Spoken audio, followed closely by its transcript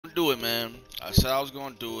gonna do it, man. I said I was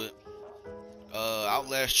gonna do it.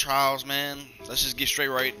 Outlast Trials, man. Let's just get straight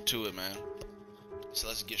right into it, man. So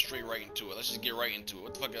let's get straight right into it. Let's just get right into it.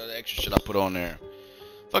 What the fuck other extra shit I put on there?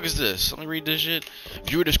 Fuck is this? Let me read this shit.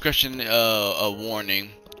 Viewer discretion, a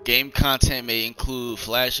warning. Game content may include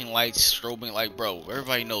flashing lights, strobing light, bro.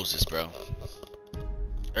 Everybody knows this, bro.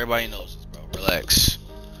 Everybody knows this, bro. Relax.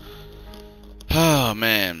 Oh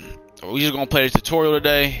man. We just gonna play the tutorial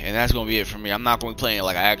today, and that's gonna be it for me. I'm not gonna be playing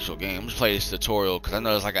like an actual game. I'm just playing this tutorial because I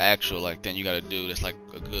know it's like an actual like thing you gotta do. That's like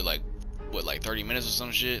a good like what, like 30 minutes or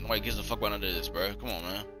some shit. Nobody gives a fuck about none of this, bro. Come on,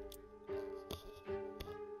 man.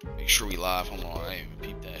 Make sure we live. Hold on, I ain't even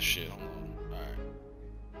peep that shit. Hold on. All right.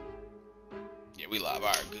 Yeah, we live. All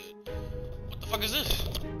right, good. What the fuck is this?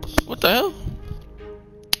 What the hell?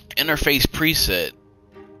 Interface preset.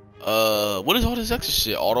 What is all this extra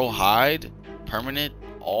shit? Auto hide, permanent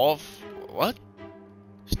off. What?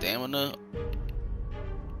 Stamina.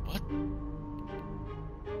 What?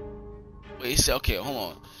 Wait, it's okay. Hold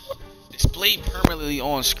on. Display permanently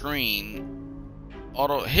on screen.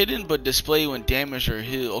 Auto hidden but display when damaged or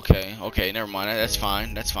healed. Okay, never mind. That's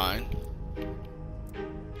fine. That's fine.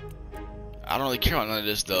 I don't really care about none of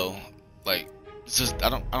this though. Like, it's just I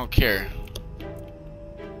don't care.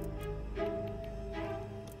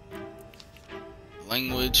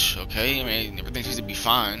 Language, okay. I mean, everything seems to be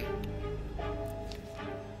fine.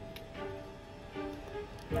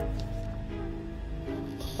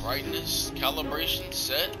 Brightness, calibration,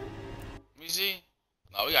 set. Let me see.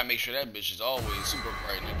 No, we gotta make sure that bitch is always super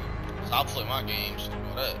bright, nigga. So I'll play my games.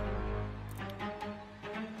 About that.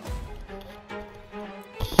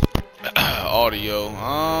 Audio.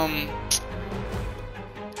 I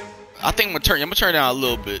think I'm gonna turn it down a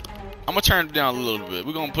little bit. I'm gonna turn it down a little bit.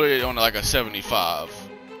 We're gonna put it on like a 75.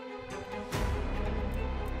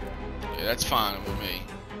 Yeah, that's fine with me.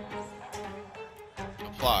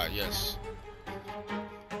 Apply, yes.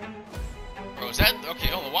 Bro, is that okay?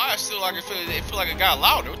 Hold on. Why I still like it feel like it got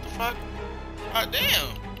louder? What the fuck? God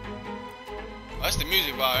damn. Oh, that's the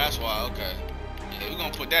music volume. That's why. Okay. Yeah, we're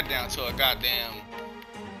gonna put that down to a goddamn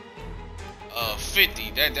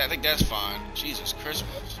 50. I think that's fine. Jesus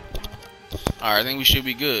Christmas. All right, I think we should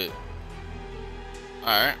be good.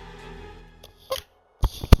 Alright.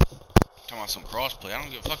 Talking about some crossplay. I don't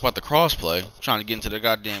give a fuck about the crossplay. I'm trying to get into the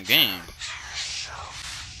goddamn game.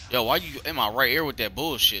 Yo, why you in my right ear with that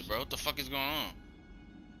bullshit, bro? What the fuck is going on?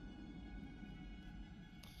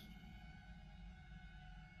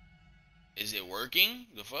 Is it working?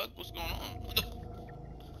 The fuck? What's going on?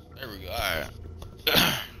 There we go. Alright.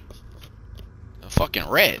 The fucking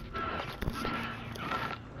red.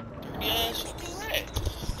 Dirty ass fucking red.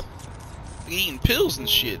 Eating pills and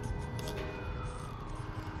shit.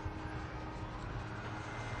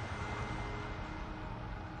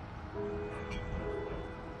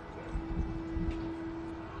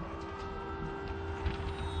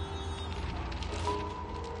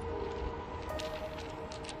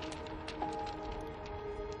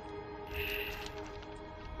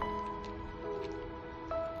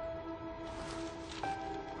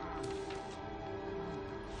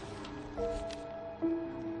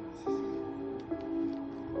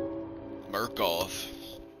 Off.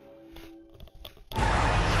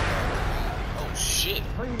 Oh shit.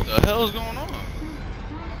 What the hell is going on?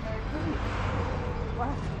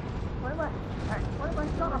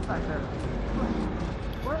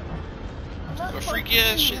 What freaky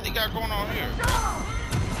ass shit they got going on here?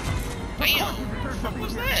 Damn. What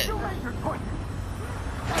was that?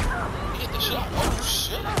 He hit the shit out. Oh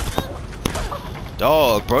shit.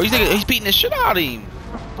 Dog, bro. He's beating the shit out of him.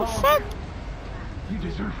 What the fuck? You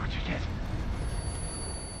deserve what you get.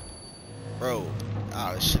 Bro,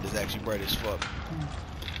 this shit is actually bright as fuck.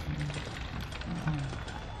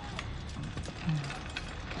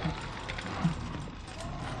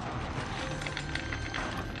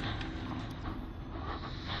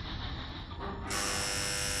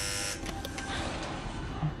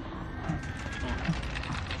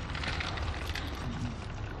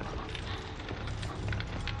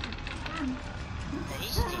 Bro,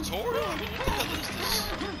 this is a tutorial? What the hell is this?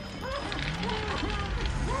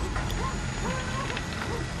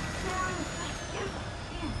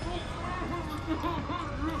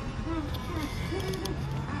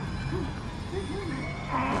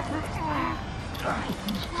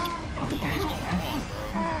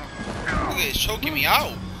 It's choking me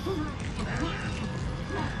out.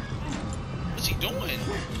 What's he doing?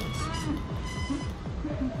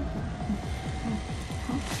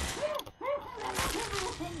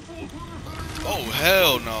 Oh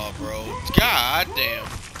hell no, bro. God damn.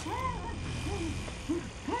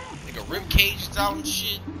 Like a rib cage is out and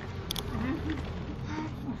shit.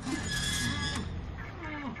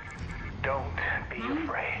 be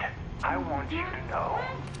afraid. I want you to know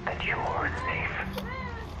that you're safe.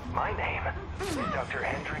 My name is Dr.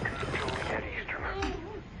 Hendrik Juliet Easterman,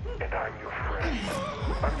 and I'm your friend.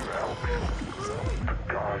 I'm your help. To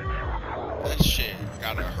guide you through That shit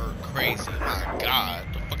gotta hurt crazy. My God,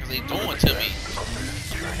 what the fuck are they doing to me?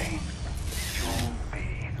 this journey. You'll be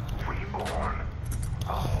reborn.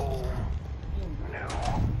 A whole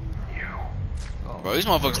new you. Bro, these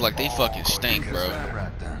motherfuckers like they fucking stink, bro.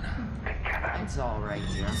 Together. It's all right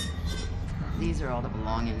here. These are all the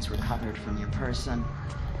belongings recovered from your person.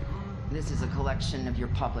 This is a collection of your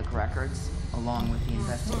public records, along with the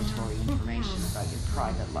investigatory information about your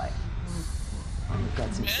private life. Well, you've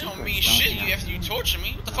got some Man, that secrets, don't mean don't shit you? you after you torture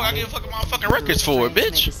me. What the fuck I give a fuck about my fucking records for, To make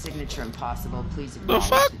bitch? the signature impossible, please The acknowledge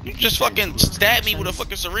fuck? that You just consent fucking to your stabbed me with a actions.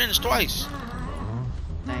 fucking syringe twice.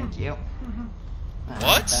 Thank you.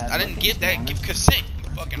 What? I didn't give that give consent, you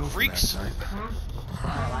fucking freaks. Well,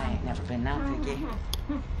 I ain't never been that picky.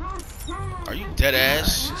 Are you dead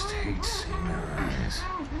ass? Just hate seeing their eyes.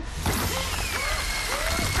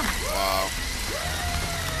 Wow.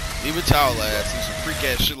 Leave it to Outlast. Do some freak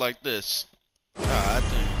ass shit like this. God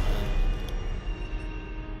damn.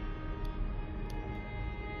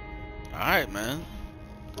 Alright, man.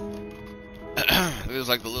 It was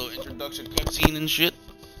like the little introduction cutscene and shit.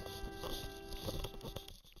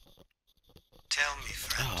 Tell me,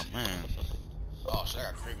 friend. Oh, man. Oh, shit, I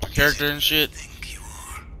gotta create my character and shit. Think you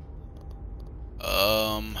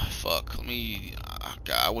are. Fuck. Let me.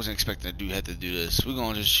 God, I wasn't expecting to have to do this. We're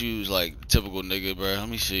gonna just choose like typical nigga, bro. Let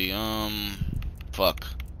me see. Fuck.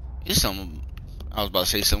 It's some. I was about to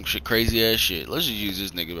say some shit, crazy ass shit. Let's just use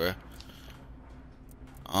this nigga, bro.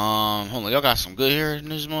 Hold on. Y'all got some good hair in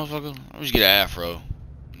this motherfucker. Let me just get an afro.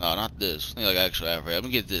 No, not this. I need like actual afro. Let me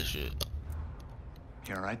get this shit.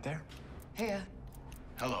 You all right there? Hey,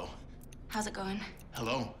 Hello. how's it going?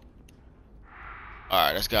 Hello. All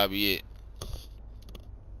right, that's gotta be it.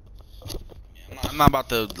 I'm not about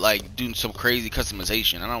to like do some crazy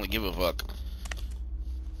customization. I don't give a fuck.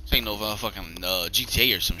 This ain't no fucking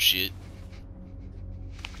GTA or some shit.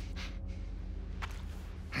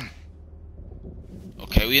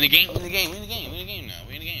 Okay, we in the game. We in the game. We in the game. We in the game now.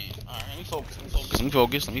 We in the game. All right, let me focus. Let me focus. Let me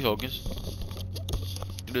focus. Let me focus.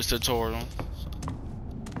 Do this tutorial.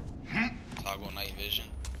 Toggle night vision.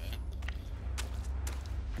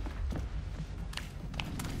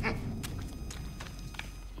 Okay.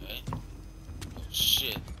 Okay. Oh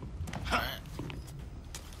shit. All right.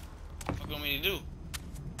 What the fuck you want me to do? What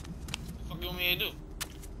the fuck you want me to do?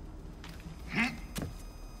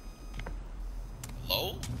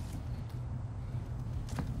 Hello?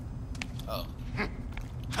 Oh.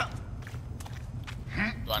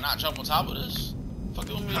 Do I not jump on top of this? What the fuck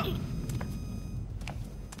you want me to do?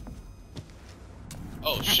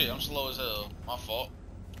 Oh shit, I'm slow as hell. My fault.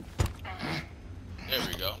 There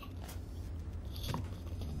we go.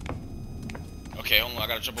 Okay, hold on, I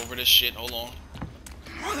gotta jump over this shit. Hold on.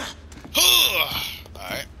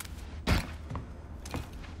 Alright.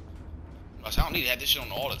 I don't need to have this shit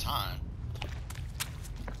on all the time.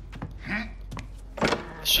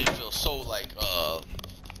 This shit feels so like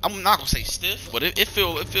I'm not gonna say stiff, but it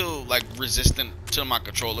feel like resistant to my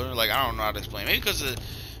controller. Like I don't know how to explain. Maybe because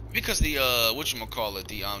the whatchamacallit,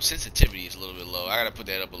 the sensitivity is a little bit low. I gotta put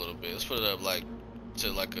that up a little bit. Let's put it up like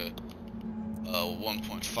to like a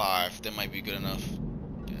 1.5. That might be good enough.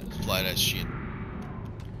 Yeah, let's apply that shit.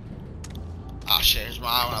 Ah shit, here's my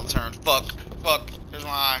eye when I turn. Fuck. Here's my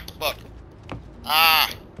eye. Fuck. Ah.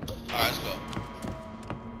 Alright, let's go.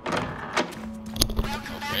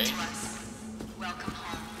 Welcome Okay. back to us. Welcome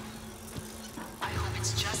home. I hope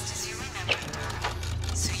it's just as you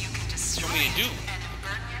remembered, so you can destroy What do you do? it and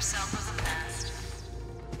unburden yourself of the past.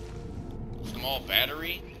 Small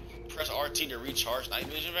battery. Press RT to recharge night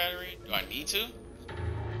vision battery. Do I need to?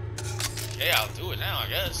 Okay, I'll do it now, I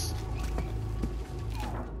guess.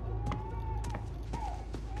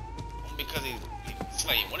 Because it's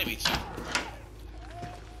like he wanted me to.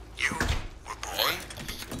 You were born.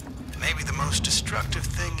 Maybe the most destructive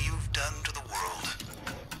thing you've done to the world.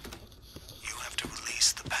 You have to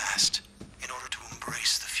release the past in order to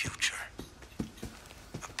embrace the future.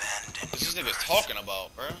 Abandon What's this your nigga birth. talking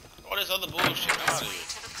about, bro? All this other bullshit. Get out of here.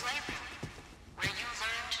 To the playroom, where you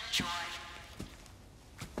learned joy.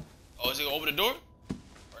 Oh, is he gonna open the door?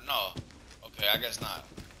 Or no? Okay, I guess not.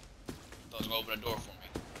 I thought he was gonna open the door for me.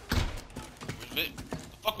 What the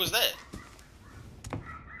fuck was that?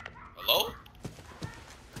 Hello?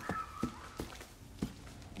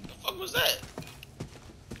 The fuck was that?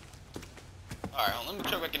 Alright, let me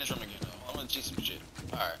check back in this room again though. I'm gonna see some shit.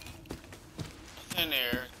 Alright. Nothing in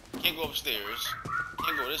there. Can't go upstairs.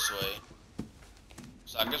 Can't go this way.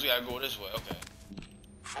 So I guess we gotta go this way. Okay.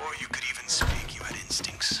 Before you could even speak, you had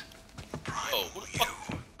instincts. Primal what the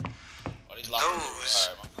fuck? you. Oh, these locked doors. Those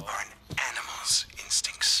Alright, my fault. are an animal's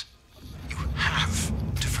instincts. You have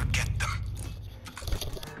to forget them.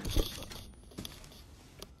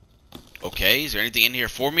 Okay, is there anything in here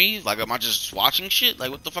for me? Like, am I just watching shit? Like,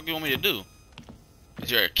 what the fuck you want me to do?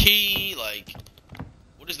 Is there a key? Like,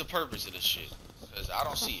 what is the purpose of this shit? Because I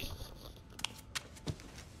don't see it.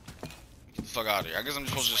 Get the fuck out of here. I guess I'm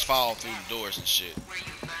supposed to just follow through the doors and shit. Where you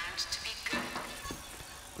learned to be good.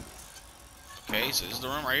 Okay, so this is the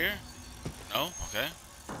room right here? No? Okay.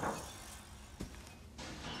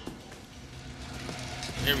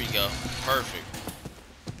 Here we go. Perfect.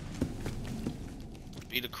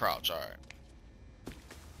 Be the crouch, alright.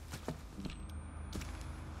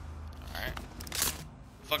 Alright.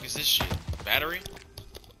 Fuck is this shit? Battery?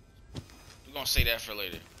 We're gonna say that for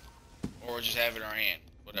later. Or just have it in our hand.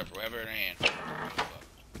 Whatever, we'll have it in our hand.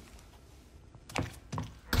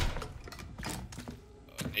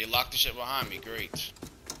 They locked the shit behind me, great.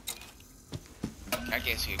 I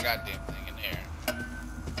can't see a goddamn thing in there.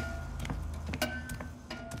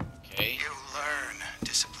 Okay. You learn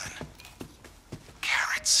discipline.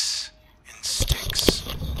 Carrots and sticks.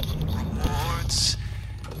 Rewards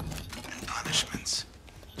and punishments.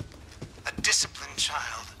 A disciplined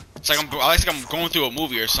child. It's like I'm going through a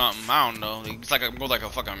movie or something. I don't know. It's like I'm going like a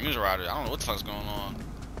fucking amusement rider. I don't know what the fuck's going on.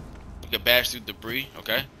 You can bash through debris.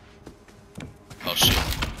 Okay. Oh shit.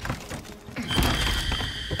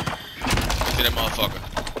 Look at that motherfucker.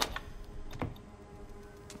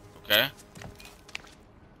 Okay.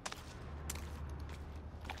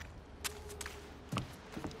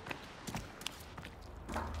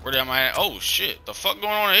 Where am I at? Oh shit. The fuck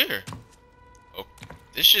going on here? Oh,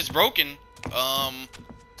 this shit's broken.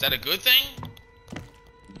 Is that a good thing?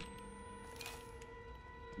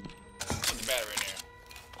 Put the battery in there.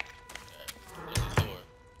 Okay. Close the door.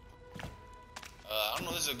 I don't know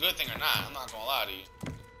if this is a good thing or not. I'm not gonna lie to you.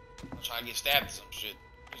 I'm trying to get stabbed or some shit.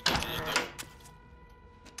 Let's go to this door.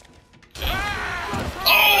 Okay.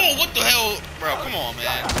 Oh, what the hell? Bro, come on,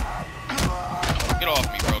 man. Get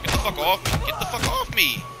off me, bro. Get the fuck off me. Get the fuck off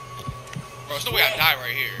me. Bro, there's no way I die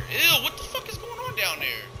right here. Ew, what the fuck is going on down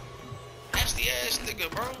there? Nasty ass nigga,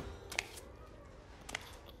 bro.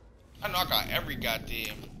 I know I got every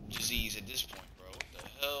goddamn disease at this point, bro. What the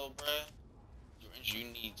hell, bro? You're injured, you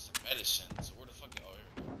need some medicine. So where the fuck y'all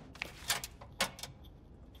here?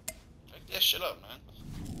 Pick that shit up,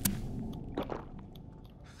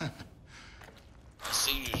 man. I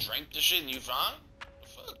see you just drank the shit and you fine? What the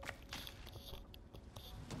fuck?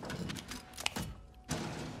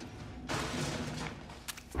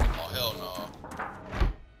 Oh, hell no.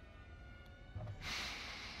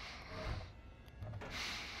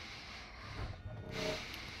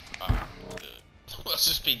 Alright, good. Let's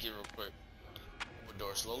just peek it real quick. Open the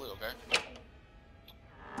door slowly, okay?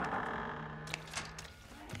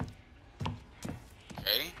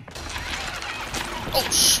 Okay. Oh, what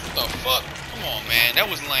the fuck? Come on, man. That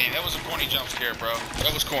was lame. That was a corny jump scare, bro.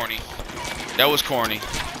 That was corny. That was corny.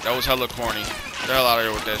 That was hella corny. Get the hell out of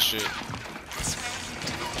here with that shit.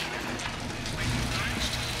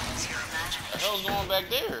 What the hell's going on back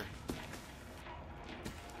there?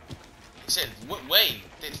 It said, what way?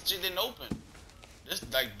 That shit didn't open. This,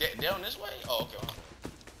 like, down this way? Oh, okay.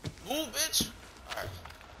 Move, bitch. Alright.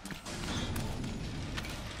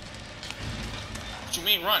 What you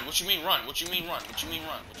mean run? What you mean run? What you mean run? What you mean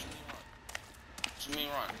run? What you mean run? What you mean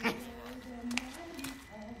run? What you mean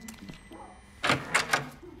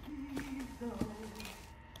run?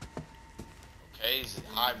 Okay, is it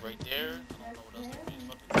hide right there? I don't know what else there is.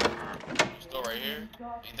 Fucking store right here.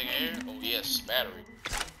 Anything in here? Oh yes, battery.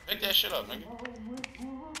 Pick that shit up, nigga. I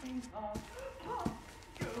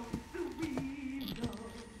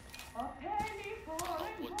don't know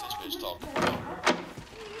what this bitch talking about.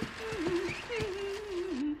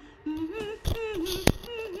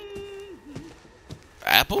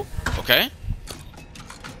 Apple? Okay.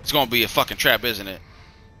 It's gonna be a fucking trap, isn't it?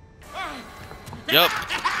 Yup.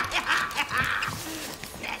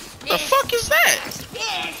 The fuck is that?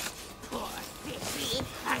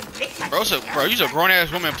 Bro, bro, you're a grown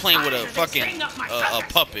ass woman playing with a fucking a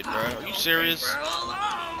puppet, bro. Are you serious?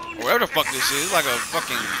 Whatever the fuck this is, like a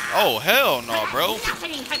fucking. Oh hell no, bro.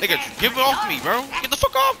 Nigga, give it off me, bro. Get the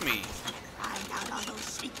fuck off me.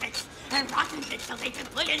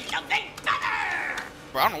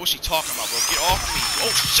 Bro, I don't know what she's talking about, bro. Get off me.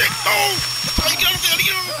 Oh shit, no!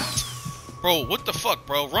 Bro, what the fuck,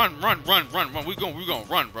 bro? Run. We going,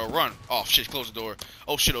 run, bro, run. Oh shit, close the door.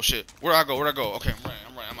 Oh shit. Where'd I go? Okay, I'm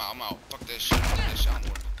running. I'm out. Fuck that shit. I don't want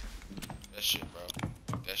that shit, bro.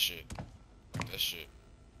 Fuck that shit.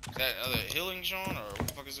 Is that other healing Sean or what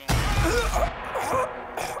the fuck is going on?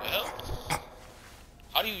 The hell?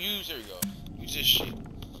 How do you use? There you go. Use this shit.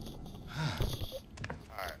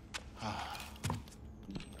 Alright.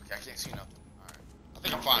 Okay, I can't see nothing. Alright. I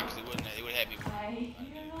think I'm fine because it would have me.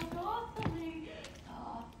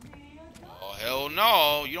 Oh hell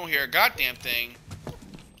no! You don't hear a goddamn thing.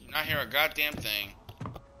 You not hear a goddamn thing.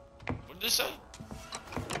 What did this say?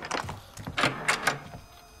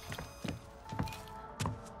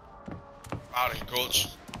 I'm out of here, coach.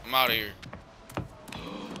 I'm out of here.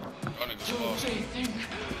 Y'all niggas lost.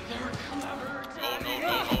 Oh no.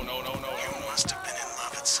 You must have been in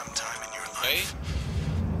love at some time in your Hey, life.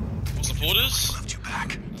 what's the pull this? Loved you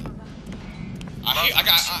back. I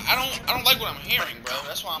don't like what I'm hearing, bro.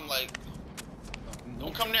 That's why I'm like,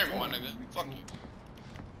 don't come near me, my nigga. Fuck you.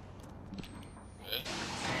 Okay.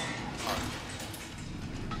 Alright.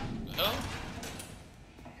 The hell?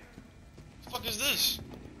 The fuck is this?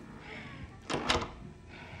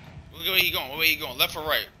 Where he going? Where he going? Left or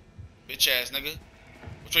right? Bitch ass nigga.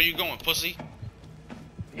 Which way you going, pussy?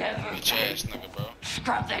 Bitch ass nigga, bro.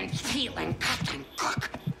 Scrubbing, stealing, cutting, cook.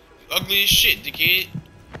 Ugly as shit, dickhead.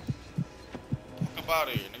 Fuck up out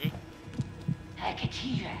of here, nigga.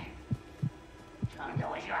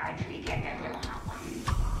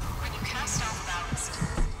 When you cast off ballast,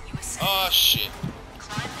 you ascend. Oh shit.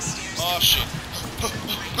 Climb the stairs. Oh shit.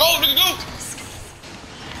 Go, nigga, go!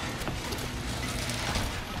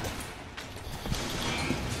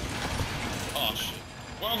 Oh shit.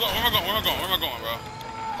 Where am I going, bro?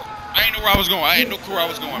 I ain't know where I was going. I had no clue where I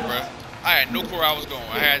was going, bro. I had no clue where I was going.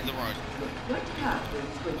 I had to run. What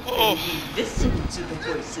happens when Oh. baby listens to the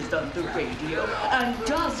voices on the radio and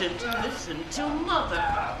doesn't listen to mother?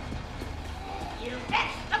 What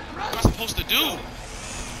am I supposed to do?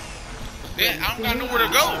 Man, I don't got nowhere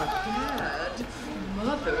to go. Dad,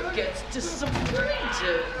 mother gets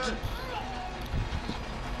disappointed.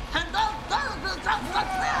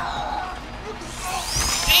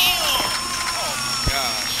 Damn! Oh my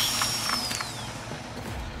gosh.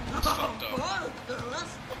 That's fucked up.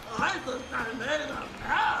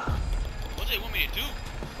 What do they want me to do?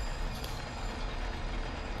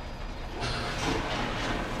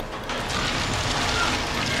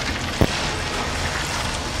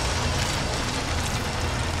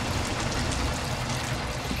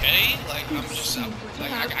 Okay, like I'm just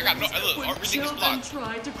like I got no look, everything is blocked.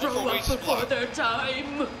 Try to All grow four up ways is before blocked. their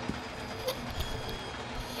time. Like,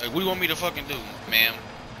 what do you want me to fucking do, ma'am?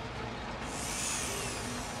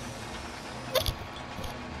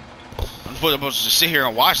 I'm supposed to sit here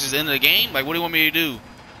and watch this end of the game? Like, what do you want me to do?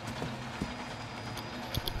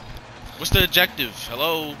 What's the objective?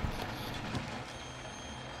 Hello?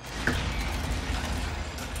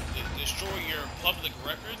 Destroy your public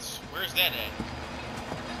records? Where's that at?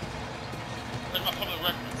 Where's my public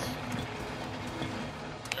records?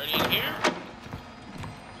 Already in here?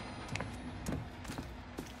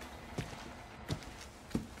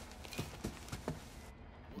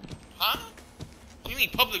 Huh? What do you mean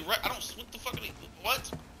public rec? I don't. What the fuck?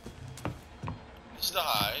 What? This is the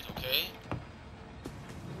hide, okay?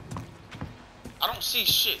 I don't see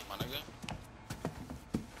shit, my nigga.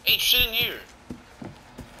 Ain't shit in here.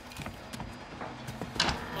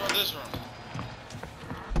 What about this room?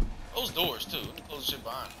 Those doors too. Let me close the shit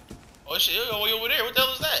behind me. Oh shit! Oh, way over there. What the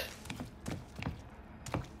hell is that?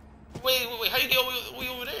 Wait. How you get way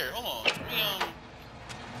over there? Hold on. Let me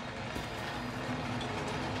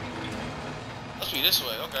Must be this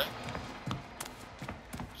way, okay.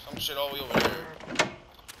 Some shit all the way over there.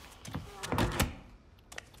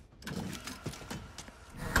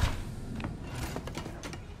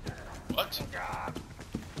 What?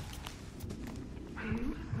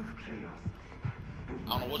 I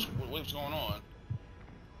don't know what's going on.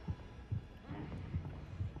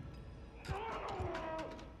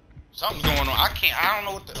 Something's going on. I don't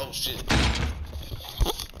know what the oh shit.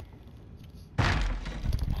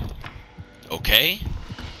 Okay.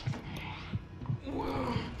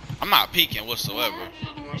 I'm not peeking whatsoever.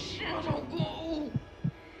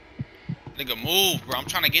 Nigga, move, bro. I'm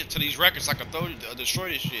trying to get to these records so I can destroy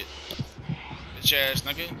this shit. Bitch ass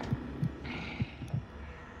nigga.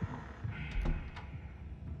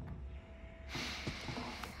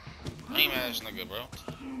 Lame ass nigga, bro.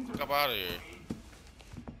 Fuck up out of here.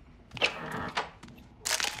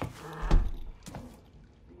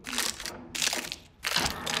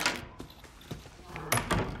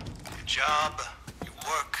 Your job, your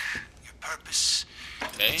work, your purpose.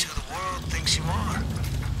 Okay. It's who the world thinks you are.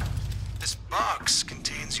 This box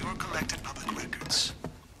contains your collected public records.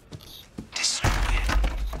 Destroy it.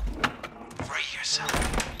 Free yourself.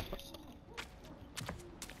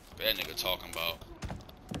 What that nigga talking about?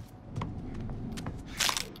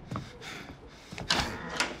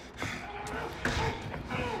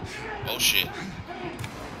 shit.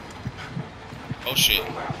 Oh shit.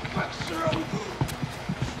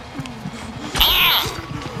 Ah!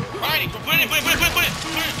 Riley, put it in, put it.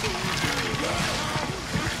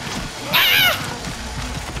 Ah!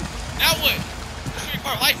 Now what?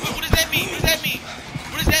 Life, what does that mean?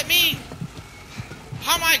 What does that mean?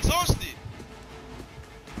 How am I exhausted?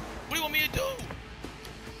 What do you want me to do?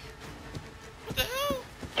 What the hell?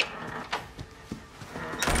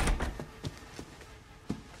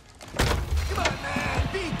 Come on, man,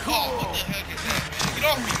 be cool. Oh, what the heck is that, man? Get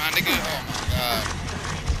off me, my nigga. Oh my god.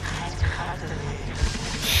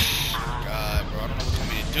 God, bro, I don't know what they want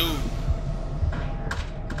me to do.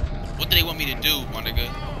 What do they want me to do, my nigga?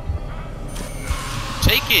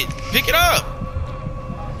 Take it. Pick it up.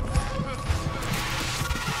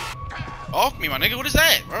 Off me, my nigga. What is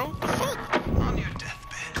that, bro? What the fuck? On your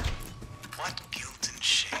deathbed, what guilt and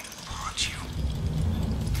shame haunt you?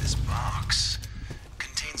 This box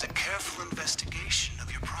contains a careful investigation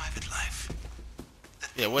of your private life.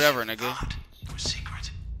 Yeah, whatever, nigga. Your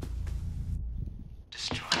secret.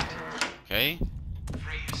 Destroy it. Okay.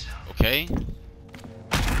 Free yourself. Okay.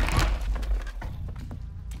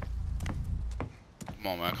 Come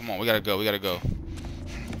on, man. Come on. We gotta go.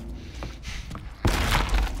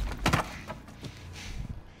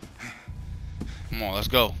 Come on, let's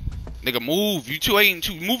go. Nigga, move. You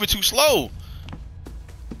moving too slow.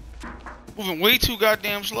 Moving way too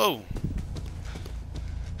goddamn slow.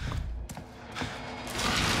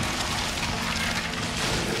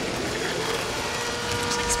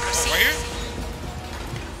 Please proceed. Right here?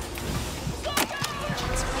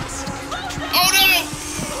 Oh no!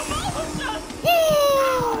 Woo!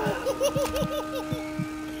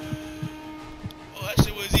 Oh, that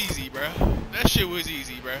shit was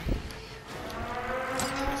easy, bro.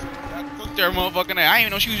 I cooked that motherfucking ass. I didn't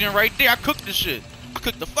even know she was in right there. I cooked the shit. I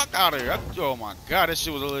cooked the fuck out of her. Oh my god, that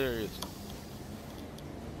shit was hilarious.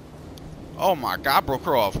 Oh my god, I broke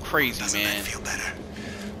her off crazy, Doesn't man. that feel better?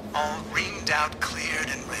 All reamed out, cleared,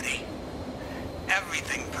 and ready.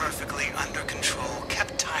 Everything perfectly under control,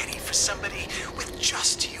 kept tidy for somebody with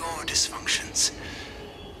just your dysfunctions.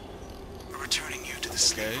 We're returning you to the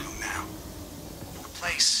sleep Okay. room now. A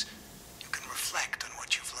place you can reflect on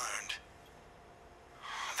what you've learned.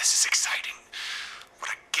 This is exciting. What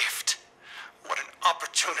a gift. What an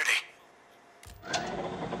opportunity.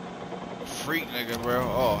 Freak nigga, bro.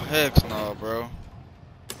 Oh, heck no, bro.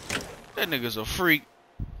 That nigga's a freak.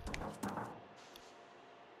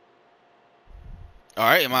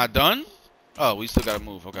 Alright, am I done? Oh, we still gotta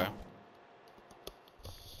move, okay.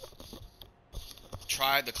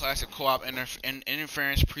 Try the classic co-op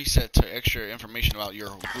interference preset to extra information about your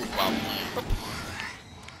group while playing.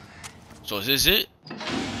 So is this it?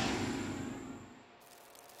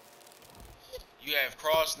 You have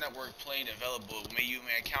cross-network playing available. You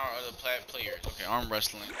may encounter other players. Okay, arm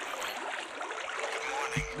wrestling. Good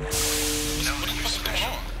morning. What the fuck is going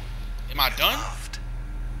on? Am I done? Loved.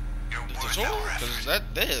 You're The worth tutorial? our Because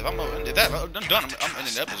effort. if I'm ended that, I'm done. I'm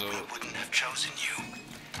ending the episode. We wouldn't have chosen you.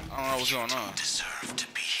 I don't know what's going on. You deserve to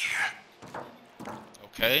be here.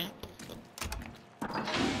 Okay.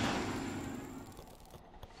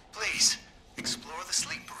 Please explore the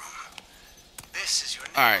sleep room. This is your.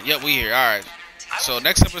 Alright, yep, we here. Alright. So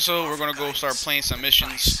next episode we're gonna go start playing some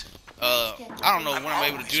missions. I don't know when I'm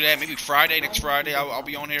able to do that. Maybe Friday, next Friday. I'll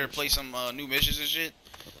be on here to play some new missions and shit.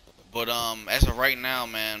 But as of right now,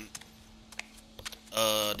 man,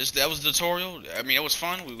 that was the tutorial. I mean, it was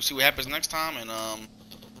fun. We will see what happens next time, and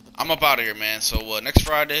I'm up out of here, man. So next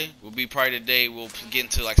Friday will be probably the day we'll get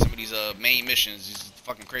into like some of these main missions, these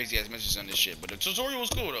fucking crazy ass missions and this shit. But the tutorial was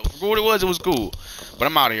cool though. For what it was cool. But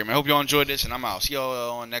I'm out of here, man. Hope y'all enjoyed this, and I'm out. See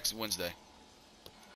y'all on next Wednesday.